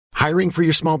Hiring for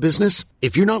your small business?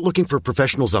 If you're not looking for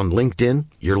professionals on LinkedIn,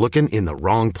 you're looking in the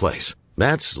wrong place.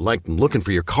 That's like looking for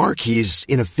your car keys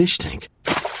in a fish tank.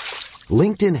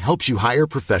 LinkedIn helps you hire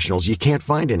professionals you can't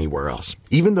find anywhere else,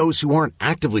 even those who aren't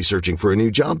actively searching for a new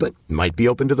job but might be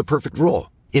open to the perfect role.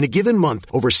 In a given month,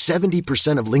 over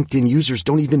 70% of LinkedIn users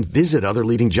don't even visit other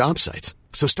leading job sites.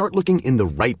 So start looking in the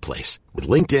right place. With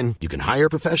LinkedIn, you can hire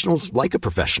professionals like a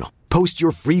professional. Post your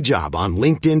free job on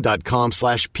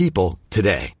linkedin.com/people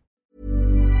today.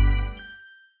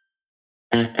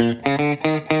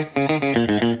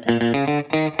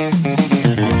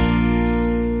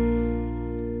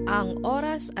 Ang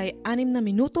oras ay 6 na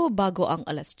minuto bago ang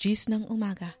alas 10 ng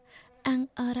umaga. Ang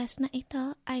oras na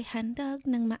ito ay handog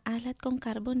ng maalat kong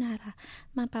carbonara.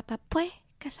 Mapapapwe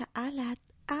ka sa alat.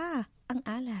 Ang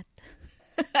alat.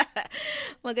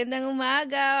 Magandang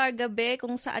umaga or gabi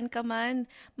kung saan ka man.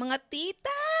 Mga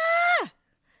tita!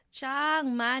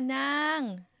 Tiyang,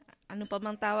 manang! Ano pa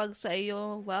mang tawag sa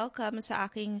iyo? Welcome sa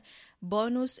aking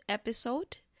bonus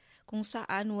episode kung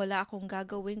saan wala akong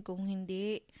gagawin kung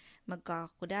hindi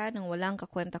magkakakuda ng walang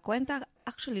kakwenta-kwenta.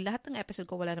 Actually, lahat ng episode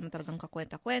ko wala naman talagang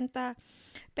kakwenta-kwenta.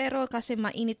 Pero kasi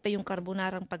mainit pa yung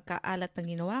carbonarang pagkaalat na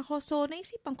ginawa ko, so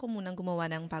naisipan ko munang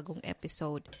gumawa ng bagong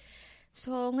episode.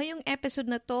 So, ngayong episode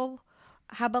na to,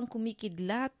 habang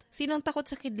kumikidlat, sinong takot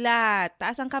sa kidlat?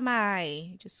 Taas ang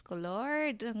kamay. Diyos ko,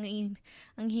 Lord,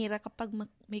 ang hirap kapag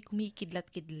may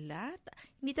kumikidlat-kidlat.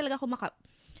 Hindi talaga ako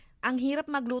ang hirap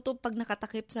magluto pag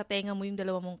nakatakip sa tenga mo yung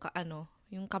dalawa mong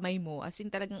yung kamay mo. As in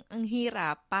talagang ang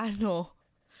hirap. Paano?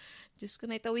 Diyos ko,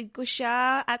 naitawid ko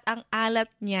siya at ang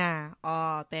alat niya.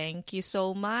 Oh, thank you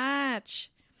so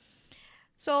much.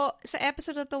 So, sa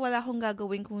episode na to, wala akong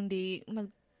gagawin kundi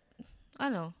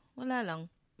wala lang.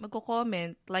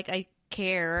 Magko-comment like I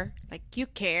care, like you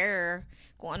care,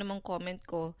 kung ano mang comment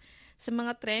ko. Sa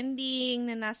mga trending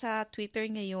na nasa Twitter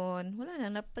ngayon, wala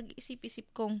na, napag-isip-isip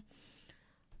kong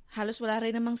halos wala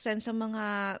rin namang sense sa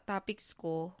mga topics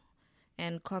ko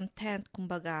and content,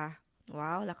 kumbaga.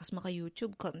 Wow, lakas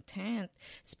maka-YouTube content.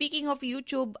 Speaking of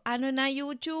YouTube, ano na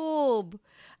YouTube?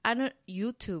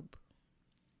 YouTube.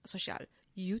 Social.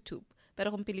 YouTube. Pero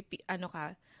kung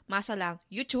masa lang,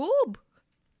 YouTube!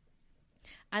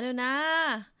 Ano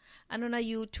na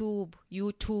YouTube?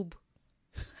 YouTube.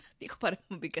 Di ko parang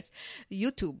mabigas.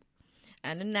 YouTube.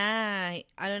 Ano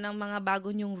ng mga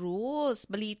bago niyong rules?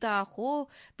 Balita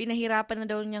ako, pinahirapan na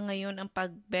daw niya ngayon ang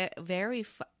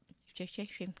pag-verify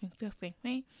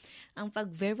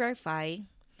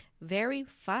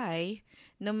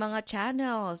ng mga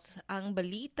channels. Ang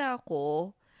balita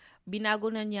ko, binago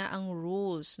na niya ang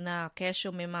rules na kesyo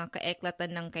may mga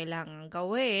kaeklatan ng kailangan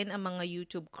gawin ang mga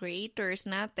YouTube creators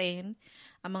natin,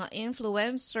 ang mga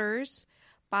influencers,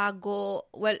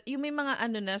 yung may mga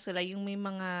sila, yung may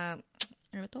mga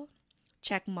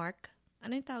check mark.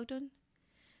 Ano yung tawag doon?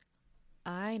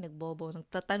 Ay, nagbobo.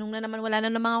 Nagtatanong na naman, wala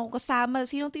na naman ako kasama.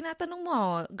 Sinong tinatanong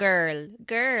mo?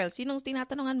 Girl, sinong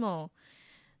tinatanungan mo?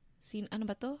 Ano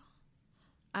ba to?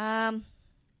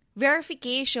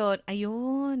 Verification.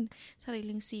 Ayun.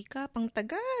 Sariling sika. Pang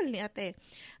tagal ni ate.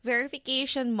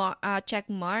 Verification check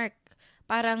mark.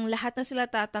 Parang lahat na sila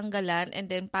tatanggalan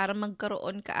and then para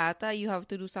magkaroon ka ata, you have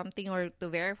to do something or to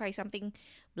verify something,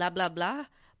 blah, blah, blah.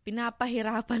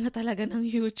 Pinapahirapan na talaga ng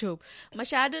YouTube.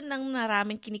 Masyado nang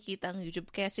naraming kinikita ang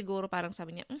YouTube. Kaya siguro parang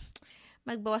sabi niya,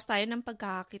 magbawas tayo ng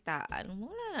pagkakakitaan.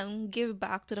 Wala lang, give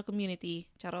back to the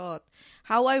community. Charot.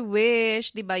 How I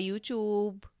wish, di ba,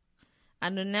 YouTube?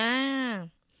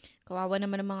 Kawawa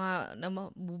naman ang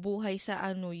mga bubuhay sa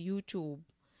YouTube.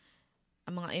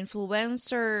 Ang mga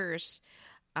influencers.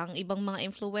 Ang ibang mga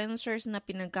influencers na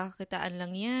pinagkakakitaan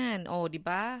lang yan. O, di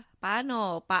ba?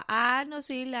 Paano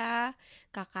sila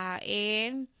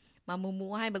kakain,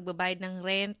 mamumuhay, magbabayad ng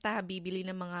renta, bibili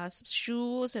ng mga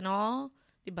shoes,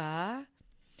 di ba?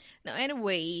 Now,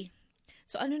 anyway,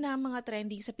 so ano na ang mga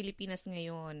trending sa Pilipinas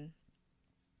ngayon?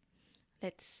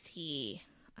 Let's see.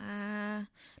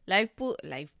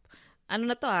 Live. Ano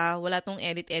na to wala tong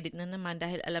edit na naman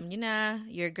dahil alam niyo na,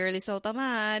 your girl is so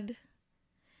tamad.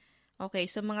 Okay,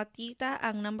 so mga tita,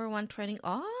 ang number 1 trending,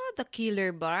 the Killer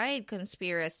Bride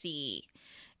conspiracy.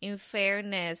 In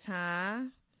fairness,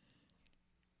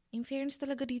 In fairness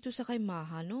talaga dito sa kay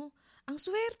Maha, no? Ang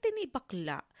swerte ni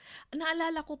bakla.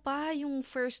 Naalala ko pa yung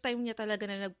first time niya talaga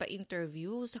na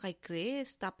nagpa-interview sa kay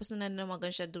Chris. Tapos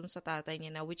nananawagan siya dun sa tatay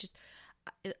niya na, which is,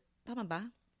 tama ba?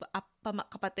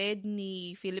 Kapatid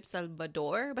ni Philip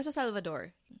Salvador. Basta Salvador.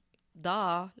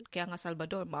 Kaya nga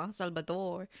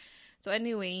Salvador. So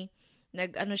anyway,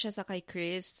 nag-ano siya sa kay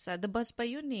Chris. Sa The Bus pa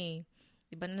yun eh.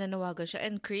 Diba nanawagan siya?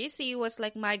 And Chrissy was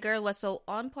like, my girl was so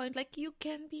on point. Like, you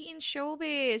can be in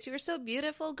showbiz. You're so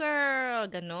beautiful, girl.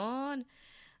 Ganon.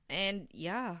 And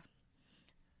yeah,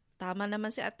 tama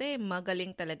naman si ate.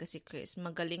 Magaling talaga si Chris.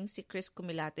 Magaling si Chris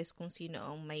Kumilates kung sino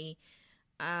ang may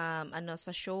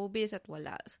sa showbiz at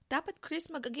wala. Dapat Chris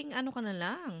magaging ano ka na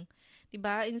lang. 'Di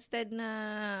ba? Instead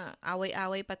na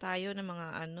away-away pa tayo ng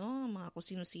mga kung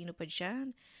sino-sino pa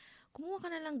diyan.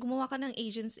 Gumawa ka ng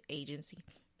agency.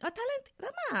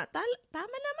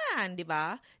 Tama naman, 'di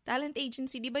ba? Talent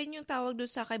agency, 'di ba 'yun yung tawag doon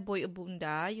sa kay Boy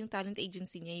Abunda, yung talent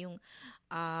agency niya yung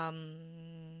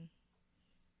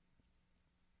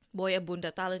Boy Abunda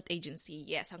Talent Agency.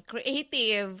 Yes, ang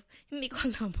creative. Hindi ko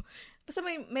alam. Basta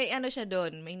may ano siya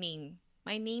doon, may name.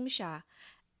 May name siya.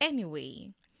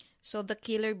 Anyway, so the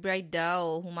killer bride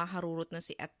daw, humaharurot na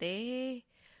si ate.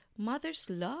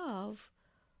 Mother's love.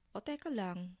 O, teka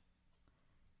lang.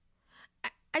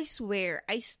 I swear,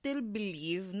 I still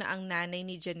believe na ang nanay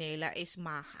ni Janela is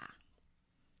Maha.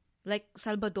 Like,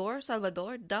 Salvador,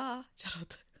 duh.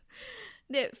 Charot.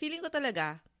 Hindi, feeling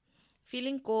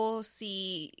ko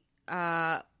si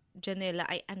Janela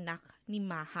ay anak ni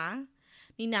Maha.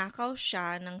 Ninakaw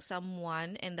siya ng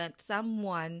someone, and that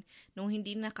someone, nung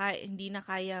hindi na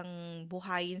kayang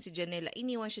buhayin si Janela,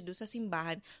 iniwan siya doon sa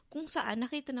simbahan kung saan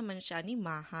nakita naman siya ni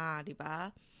Maha, di ba?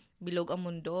 Bilog ang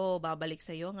mundo, babalik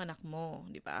sa iyo ang anak mo,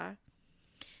 di ba?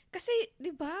 Kasi,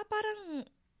 di ba, parang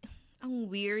ang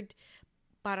weird,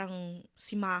 parang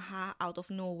si Maha out of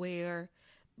nowhere,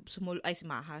 si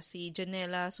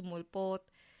Janela sumulpot,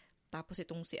 tapos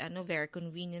itong very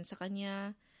convenient sa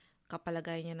kanya,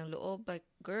 kapalagay niya ng loob, like,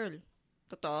 girl,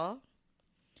 totoo?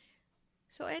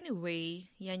 So anyway,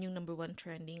 yan yung number 1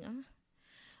 trending.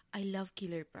 I love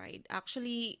Killer Pride.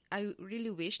 Actually, I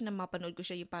really wish na mapanood ko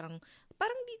siya yung parang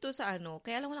dito sa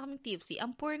kaya lang wala kaming TFC.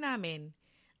 Ang poor namin,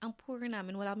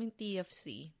 wala kaming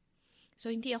TFC.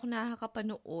 So hindi ako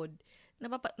nakakapanood.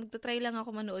 Nagtatry lang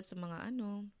ako manood sa mga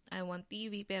I Want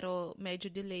TV, pero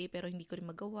medyo delay, pero hindi ko rin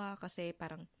magawa kasi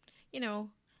parang,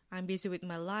 I'm busy with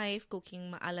my life,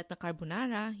 cooking maalat na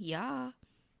carbonara. Yeah.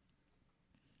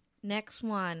 Next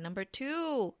one, number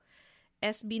 2.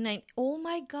 SB9. Oh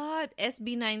my God,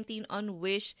 SB19 on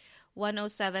Wish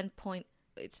 107.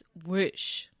 It's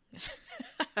Wish.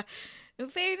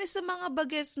 In fairness sa mga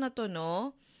bagets na to,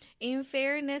 no? In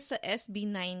fairness sa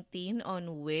SB19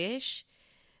 on Wish,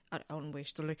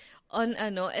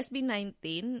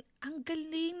 SB19, ang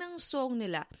galing ng song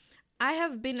nila. I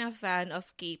have been a fan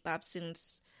of K-pop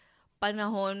since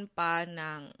panahon pa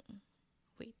ng...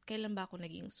 Wait, kailan ba ako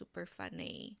naging super fan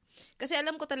Kasi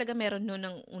alam ko talaga meron noon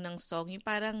ng unang song. Yung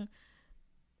parang...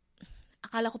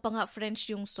 Akala ko pa nga French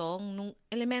yung song. Nung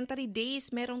elementary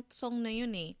days, merong song na yun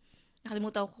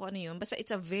Nakalimutan ko ano yun. Basta it's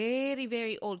a very,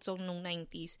 very old song nung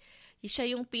 90s.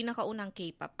 Siya yung pinakaunang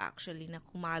K-pop actually na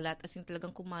kumalat. As in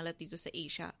talagang kumalat dito sa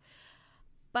Asia.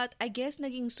 But I guess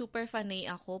naging super fan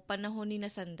ako panahon ni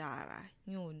na Sandara.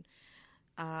 Yun.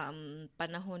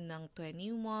 Panahon ng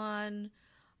 21,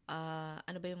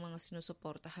 ano ba yung mga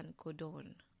sinusuportahan ko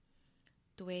doon?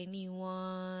 21,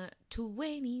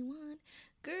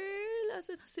 girl,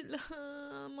 asa na sila?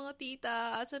 Mga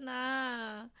tita, asa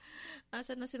na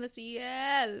sila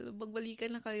CL?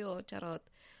 Magbalikan na kayo, charot.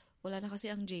 Wala na kasi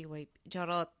ang JYP.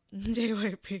 Charot,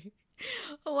 JYP.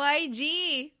 YG!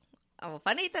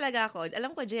 Funny talaga ako.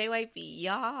 Alam ko, JYP,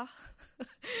 yeah.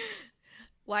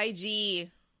 YG,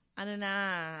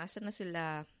 asa na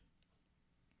sila?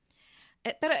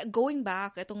 Pero going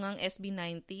back, ito nga ang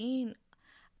SB19,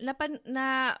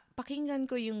 pakinggan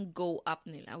ko yung Go Up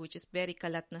nila, which is very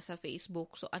kalat na sa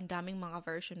Facebook. So, ang daming mga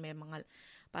version. May mga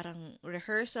parang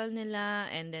rehearsal nila,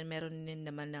 and then meron din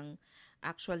naman ng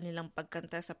actual nilang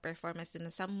pagkanta sa performance din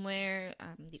na somewhere.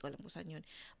 Hindi ko alam kung saan yun.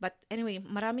 But anyway,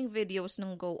 maraming videos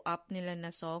ng Go Up nila na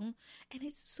song. And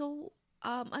it's so,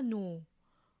 ang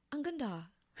ganda.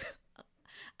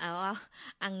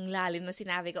 Ang lalim na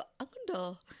sinabi ko, ang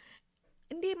ganda.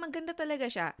 Hindi, maganda talaga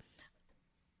siya.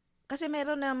 Kasi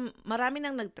marami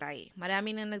nang nag-try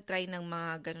ng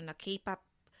mga ganun na K-pop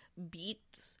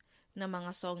beats na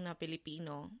mga song na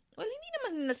Pilipino. Well, hindi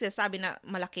naman nila sinasabi na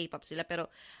mala K-pop sila,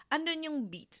 pero andun yung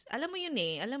beats. Alam mo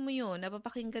yun,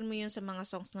 napapakinggan mo yun sa mga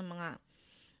songs ng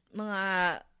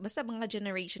basta mga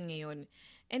generation ngayon.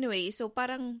 Anyway, so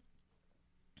parang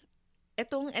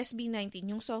etong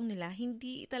SB19, yung song nila,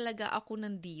 hindi talaga ako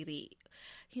nandiri.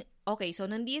 Okay,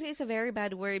 so nandiri is a very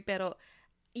bad word, pero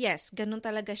yes, ganun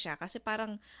talaga siya. Kasi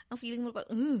parang, ang feeling mo,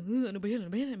 ano ba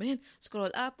yan?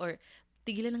 Scroll up, or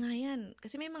tigilan na nga yan.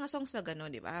 Kasi may mga songs na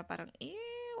ganun, di ba? Parang,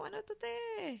 ano to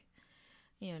te?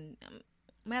 Yun.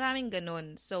 Maraming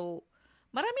ganun. So,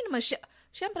 Marami naman siya.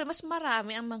 Siyempre, mas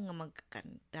marami ang mga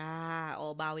magkakanta.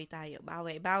 O, bawi tayo.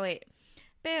 Bawi.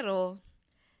 Pero,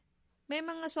 may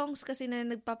mga songs kasi na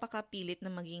nagpapakapilit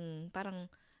na maging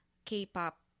parang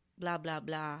K-pop, blah, blah,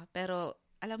 blah. Pero,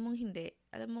 alam mong hindi.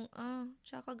 Alam mong,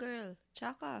 tsaka girl.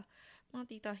 Tsaka. Mga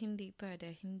tita, hindi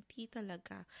pwede. Hindi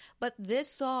talaga. But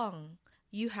this song,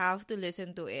 you have to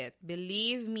listen to it.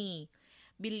 Believe me.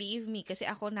 Kasi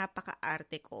ako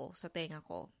napaka-arte ko sa tenga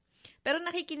ko. Pero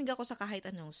nakikinig ako sa kahit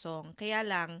anong song. Kaya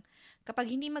lang,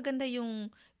 kapag hindi maganda yung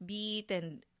beat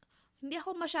and hindi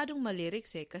ako masyadong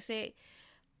ma-lyrics kasi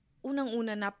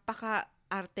unang-una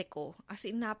napaka-arte ko. As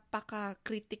in,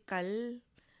 napaka-critical.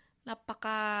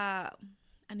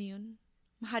 Ano yun?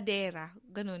 Mahadera.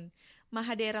 Ganun.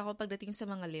 Mahadera ko pagdating sa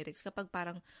mga lyrics. Kapag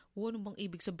parang, ano bang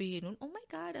ibig sabihin nun? Oh my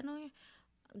God, ano yun?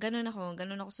 Ganun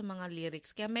ako sa mga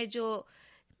lyrics. Kaya medyo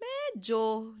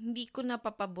hindi ko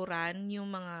napapaboran yung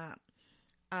mga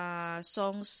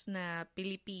songs na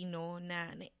Pilipino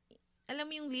na alam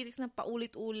mo yung lyrics na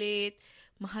paulit-ulit,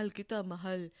 mahal kita,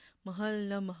 mahal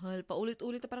na mahal,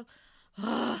 paulit-ulit na parang,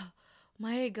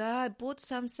 my God, put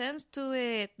some sense to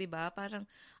it, diba? Parang,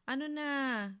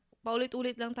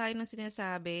 paulit-ulit lang tayo ng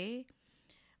sinasabi.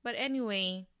 But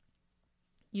anyway,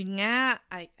 yun nga,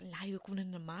 ay, layo ko na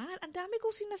naman, ang dami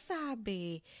kong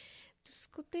sinasabi. Diyos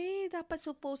ko, dapat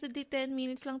supposedly 10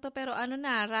 minutes lang to, pero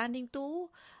running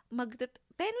to, 10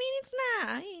 minutes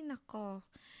na. Ay, nako.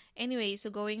 Anyway,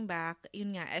 so going back,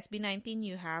 yun nga, SB19,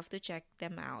 you have to check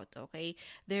them out, okay?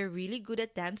 They're really good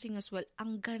at dancing as well.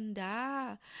 Ang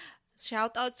ganda.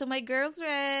 Shout out to my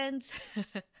girlfriends.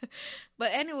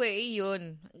 But anyway,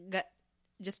 yun.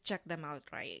 Just check them out,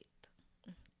 right?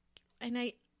 And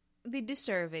they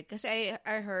deserve it. Kasi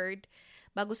I heard,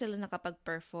 bago sila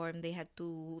nakapag-perform, they had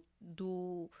to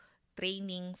do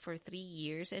training for 3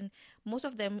 years. And most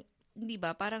of them, di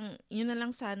ba, parang yun na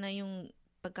lang sana yung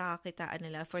pagkakakitaan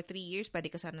nila. For 3 years,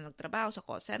 pwede ka sana nagtrabaho sa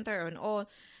call center and all.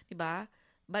 Di ba?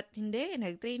 But hindi,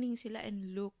 nag-training sila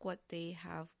and look what they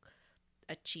have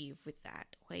achieved with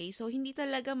that. Okay? So, hindi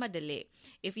talaga madali.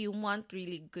 If you want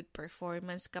really good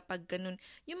performance, kapag ganun,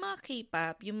 yung mga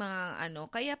K-pop, yung mga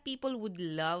kaya people would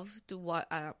love to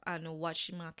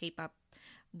watch yung mga K-pop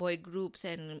boy groups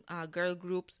and girl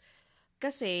groups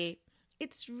kasi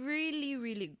it's really,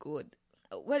 really good.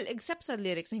 Well, except sa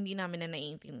lyrics, hindi namin na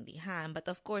naiintindihan. But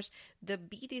of course, the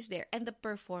beat is there and the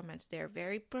performance, they're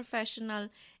very professional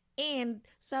and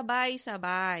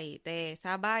sabay-sabay.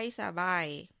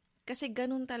 Sabay-sabay. Kasi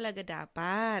ganun talaga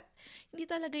dapat. Hindi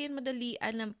talaga yun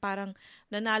madalian na parang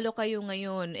nanalo kayo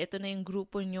ngayon. Ito na yung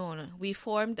grupo nyo. We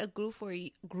formed a group for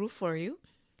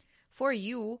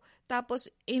you.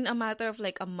 Tapos, in a matter of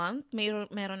like a month,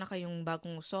 meron na kayong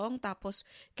bagong song. Tapos,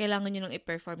 kailangan nyo nang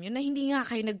i-perform yun na hindi nga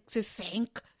kayo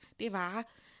nagsisync. Diba?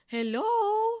 Hello?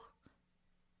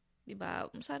 Diba?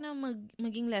 Sana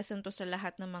maging lesson to sa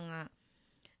lahat ng mga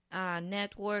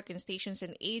network and stations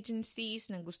and agencies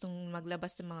na gustong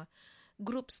maglabas ng mga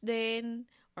groups din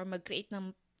or mag-create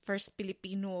ng first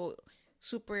Filipino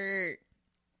super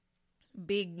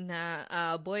big na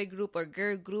boy group or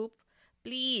girl group.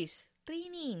 Please,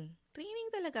 training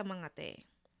talaga mga te.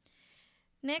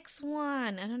 Next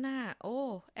one,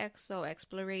 EXO,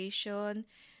 Exploration,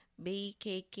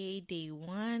 BKK, Day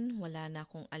 1, wala na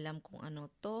akong alam kung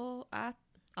ano to. At,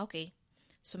 okay,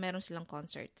 so meron silang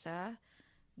concert sa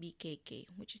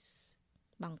BKK, which is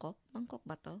Bangkok. Bangkok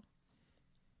ba to?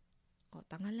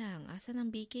 Tanga lang. Asan ang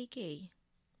BKK?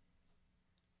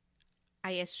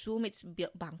 I assume it's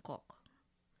Bangkok.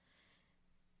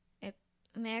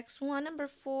 Next one, number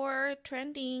 4,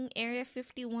 trending, Area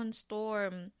 51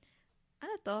 Storm.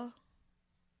 Ano to?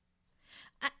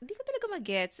 Di ko talaga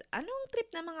magets. Anong trip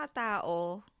ng mga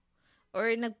tao? Or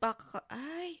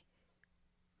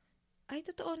Ay,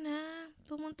 totoo na.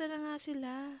 Pumunta na nga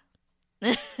sila.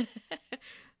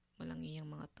 Walang iyang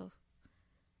mga to.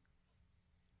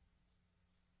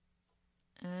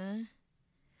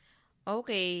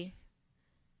 Okay.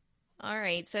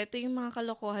 Alright, so ito yung mga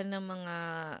kalokohan ng mga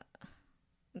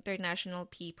international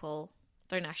people.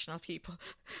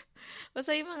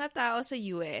 Basta yung mga tao sa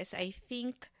US, I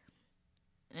think,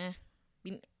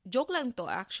 joke lang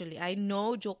to actually. I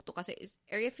know joke to kasi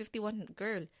Area 51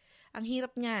 girl. Ang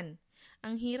hirap niyan.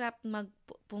 Ang hirap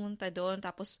pumunta doon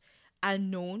tapos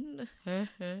unknown.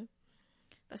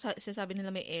 Tapos sinasabi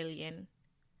nila may alien.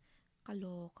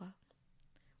 Kaloka.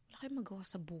 Wala kayong magawa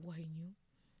sa buhay niyo.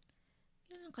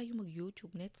 Hindi lang kayo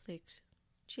mag-YouTube, Netflix.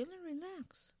 Chill and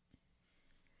relax.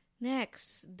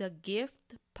 Next, The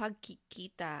Gift,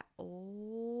 Pagkikita.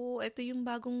 Ito yung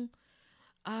bagong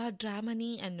drama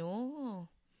ni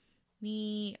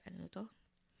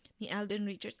ni Alden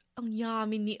Richards. Ang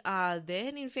yummy ni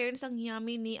Alden. In fairness, ang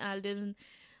yummy ni Alden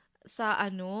sa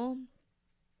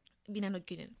Pinanood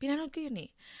ko yun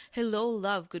eh. Hello,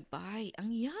 Love, Goodbye. Ang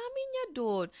yummy niya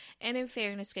doon. And in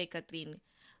fairness kay Catherine,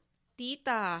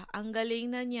 tita, ang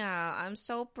galing na niya. I'm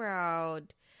so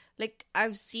proud. Like,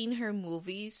 I've seen her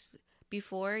movies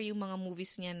before, yung mga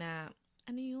movies niya na,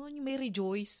 yung may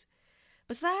Rejoice.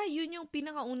 Basta, yun yung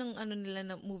pinakaunang nila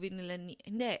na movie nila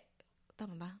hindi,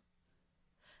 tama ba?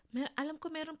 Alam ko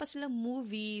meron pa silang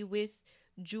movie with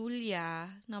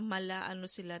Julia na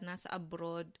sila nasa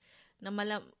abroad, na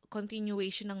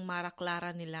continuation ng Mara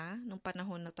Clara nila nung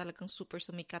panahon na talagang super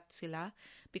sumikat sila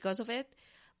because of it.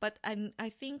 But I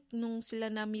think nung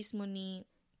sila na mismo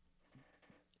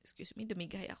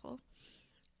dumigay ako,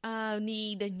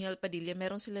 ni Daniel Padilla,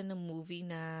 meron sila ng movie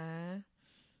na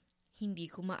hindi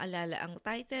ko maalala ang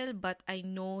title, but I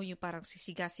know yung parang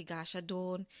sisiga-siga siya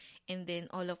doon. And then,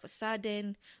 all of a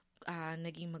sudden,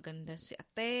 naging maganda si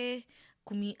ate.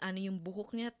 Yung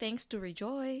buhok niya, thanks to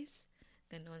Rejoice.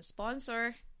 Ganon,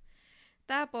 sponsor.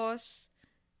 Tapos,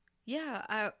 yeah,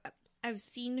 I've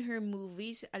seen her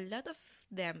movies, a lot of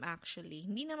them actually.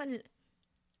 Hindi naman,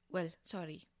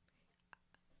 sorry,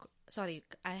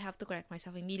 I have to correct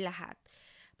myself, hindi lahat.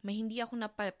 May hindi ako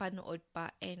napapanood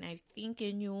pa, and I think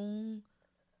yun yung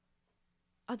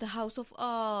The House of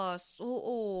Us.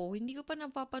 Oo, hindi ko pa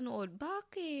napapanood.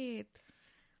 Bakit?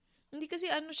 Hindi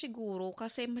kasi siguro,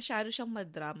 kasi masyado siyang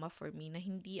madrama for me, na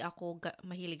hindi ako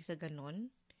mahilig sa ganon.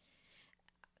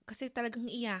 Kasi talagang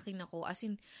iyakin ako. As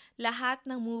in, lahat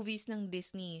ng movies ng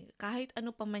Disney, kahit ano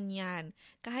pa man yan,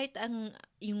 kahit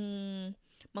yung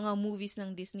mga movies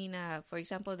ng Disney na, for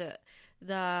example,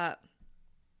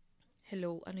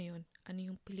 hello, ano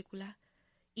yung pelikula?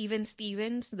 Even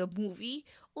Stevens, the movie,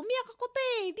 umiyak ako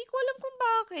di ko alam kung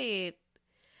bakit.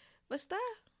 Basta,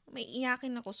 may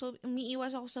iyakin ako. So,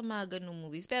 umiiwas ako sa mga ganung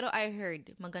movies. Pero I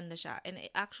heard, maganda siya. And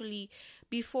actually,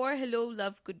 before Hello,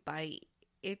 Love, Goodbye,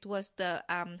 it was the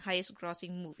highest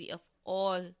grossing movie of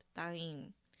all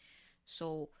time.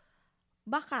 So,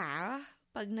 baka,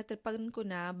 pag natripan ko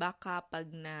na,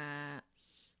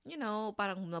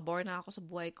 parang nabore na ako sa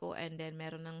buhay ko, and then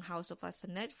meron ng House of Us sa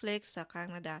Netflix, sa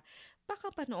Canada,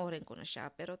 baka panoorin ko na siya.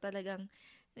 Pero talagang,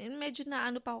 medyo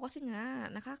pa ako kasi nga,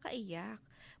 nakakaiyak.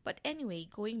 But anyway,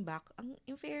 going back,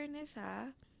 in fairness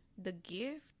The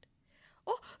Gift.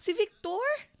 Oh, si Victor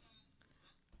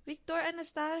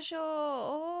Anastasio.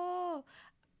 Oh,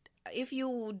 if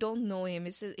you don't know him,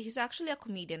 he's actually a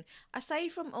comedian. Aside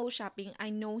from Shopping,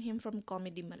 I know him from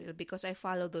Comedy Maril because I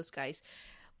follow those guys.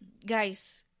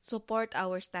 Guys, support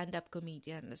our stand-up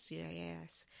comedians.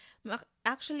 Yes.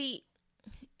 Actually,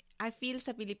 I feel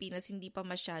sa Pilipinas hindi pa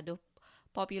masyado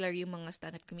popular yung mga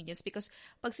stand-up comedians because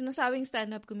pag sinasabing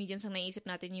stand-up comedians, ang naisip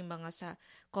natin yung mga sa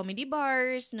comedy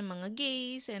bars, na mga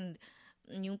gays, and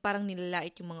yung parang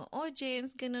nilalait yung mga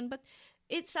audience, ganun. But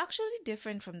it's actually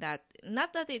different from that.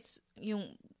 Not that it's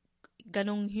yung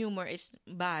ganong humor is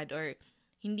bad or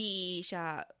hindi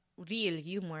siya real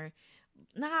humor.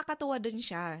 Nakakatuwa din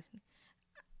siya.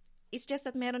 It's just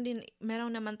that meron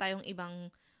naman tayong ibang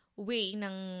way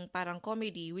ng parang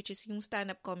comedy, which is yung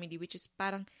stand-up comedy, which is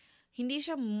parang hindi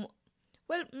siya,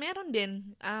 meron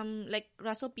din, like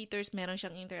Russell Peters, meron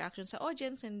siyang interaction sa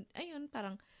audience, and ayun,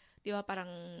 parang, di ba, parang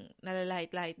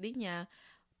nalalahit-lahit din niya.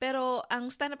 Pero,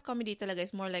 ang stand-up comedy talaga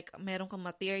is more like, meron kang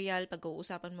material,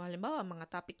 pag-uusapan mo, halimbawa,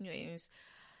 mga topic nyo is,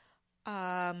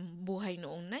 buhay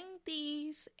noong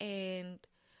 90s, and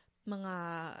mga,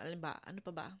 halimbawa, ano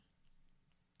pa ba?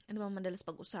 Ano ba madalas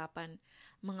pag-usapan?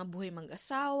 Mga buhay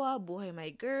mag-asawa, buhay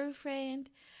may girlfriend,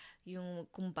 yung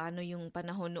kung paano yung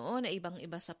panahon noon ay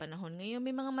ibang-iba sa panahon ngayon.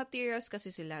 May mga materials kasi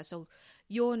sila. So,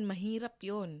 mahirap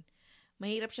yun.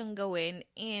 Mahirap siyang gawin,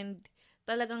 and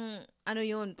talagang,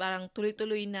 parang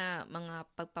tuloy-tuloy na mga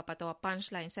pagpapatawa,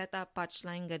 punchline, setup,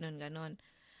 punchline, ganun.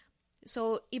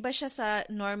 So, iba siya sa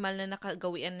normal na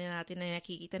nakagawian na natin, na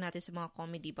nakikita natin sa mga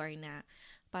comedy bar na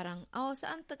parang,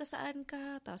 taga-saan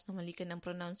ka? Tapos namali ka ng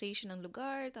pronunciation ng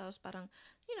lugar. Tapos parang,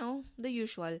 the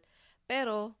usual.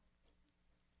 Pero,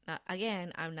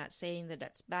 again, I'm not saying that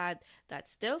that's bad.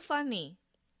 That's still funny.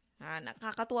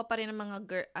 Nakakatuwa pa rin ang mga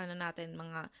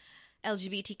mga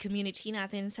LGBT community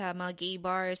natin sa mga gay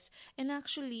bars. And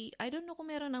actually, I don't know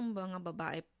kung meron ng mga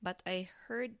babae, but I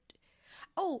heard,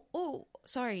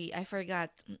 sorry, I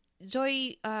forgot.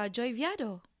 Joy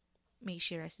Viado. May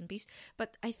she rest in peace.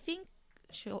 But I think,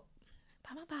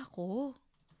 tama ba ako?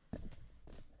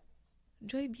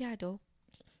 Joy Viado.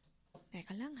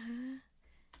 Teka lang ha.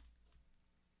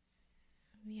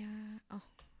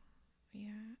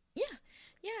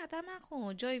 Yeah, tama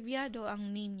ako. Joy Viado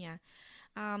ang name niya.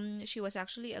 She was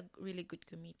actually a really good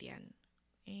comedian.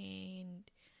 And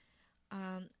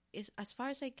as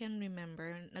far as I can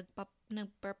remember,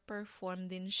 nagpa-perform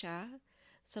din siya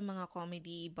sa mga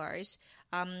comedy bars.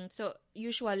 So,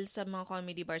 usual sa mga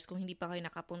comedy bars, kung hindi pa kayo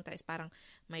nakapunta, is parang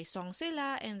may song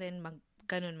sila, and then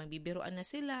magbibiruan na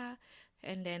sila,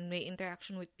 and then may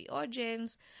interaction with the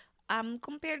audience.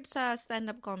 Compared sa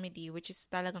stand-up comedy, which is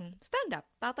talagang stand-up,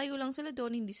 tatayo lang sila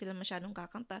doon, hindi sila masyadong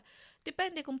kakanta.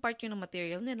 Depende kung part yun ng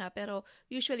material nila, pero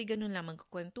usually ganun lang,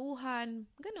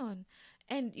 magkukwentuhan, ganun.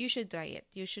 And you should try it.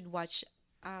 You should watch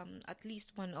at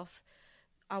least one of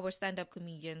our stand-up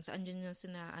comedians. Andiyan na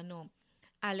sina,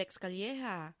 Alex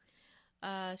Calleja.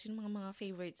 Sino mga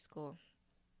favorites ko?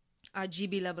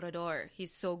 GB Labrador.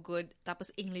 He's so good.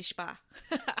 Tapos English pa.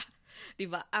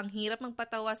 Diba? Ang hirap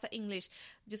magpatawa sa English.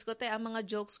 Diyos ko, ang mga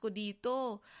jokes ko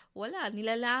dito, wala,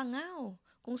 nilalangaw.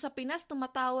 Kung sa Pinas,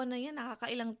 tumatawa na yan.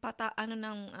 Nakakailang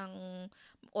ang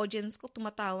audience ko,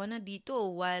 tumatawa na dito.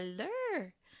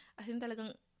 Waller. As in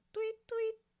talagang, tweet,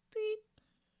 tweet, tweet.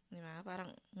 Diba?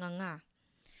 Parang nga.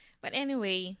 But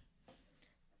anyway,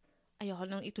 ayoko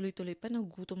nang ituloy-tuloy pa.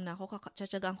 Nagugutom na ako.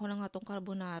 Tsatsagaan ko na nga tong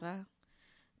carbonara.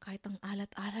 Kahit ang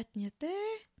alat-alat niya, te.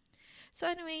 So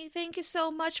anyway, thank you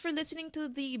so much for listening to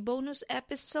the bonus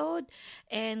episode,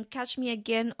 and catch me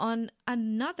again on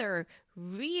another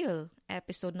real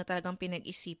episode na talagang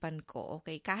pinag-isipan ko.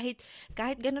 Okay? Kahit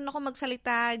ganun ako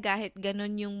magsalita, kahit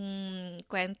ganun yung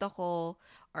kwento ko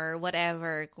or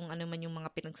whatever, kung ano man yung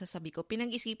mga pinagsasabi ko,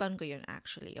 pinag-isipan ko yun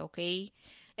actually. Okay?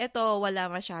 Ito,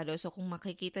 wala masyado. So kung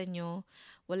makikita nyo,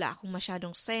 wala akong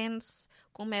masyadong sense.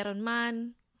 Kung meron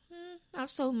man,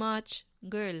 not so much.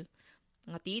 Girl,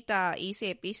 mga tita,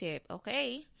 isip.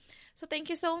 Okay? So, thank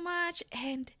you so much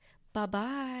and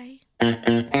bye-bye.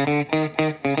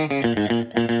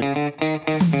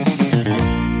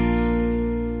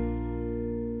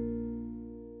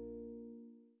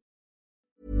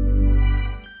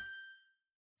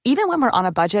 Even when we're on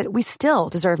a budget, we still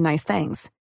deserve nice things.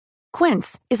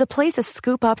 Quince is a place to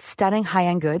scoop up stunning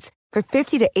high-end goods for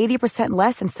 50 to 80%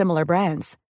 less than similar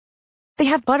brands. They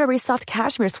have buttery soft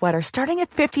cashmere sweaters starting at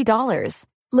 $50,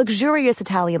 luxurious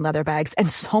Italian leather bags, and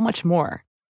so much more.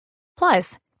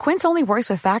 Plus, Quince only works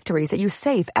with factories that use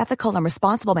safe, ethical, and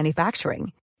responsible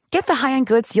manufacturing. Get the high-end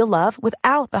goods you'll love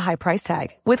without the high price tag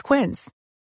with Quince.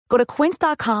 Go to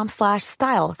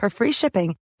quince.com/style for free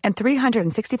shipping and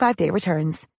 365-day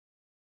returns.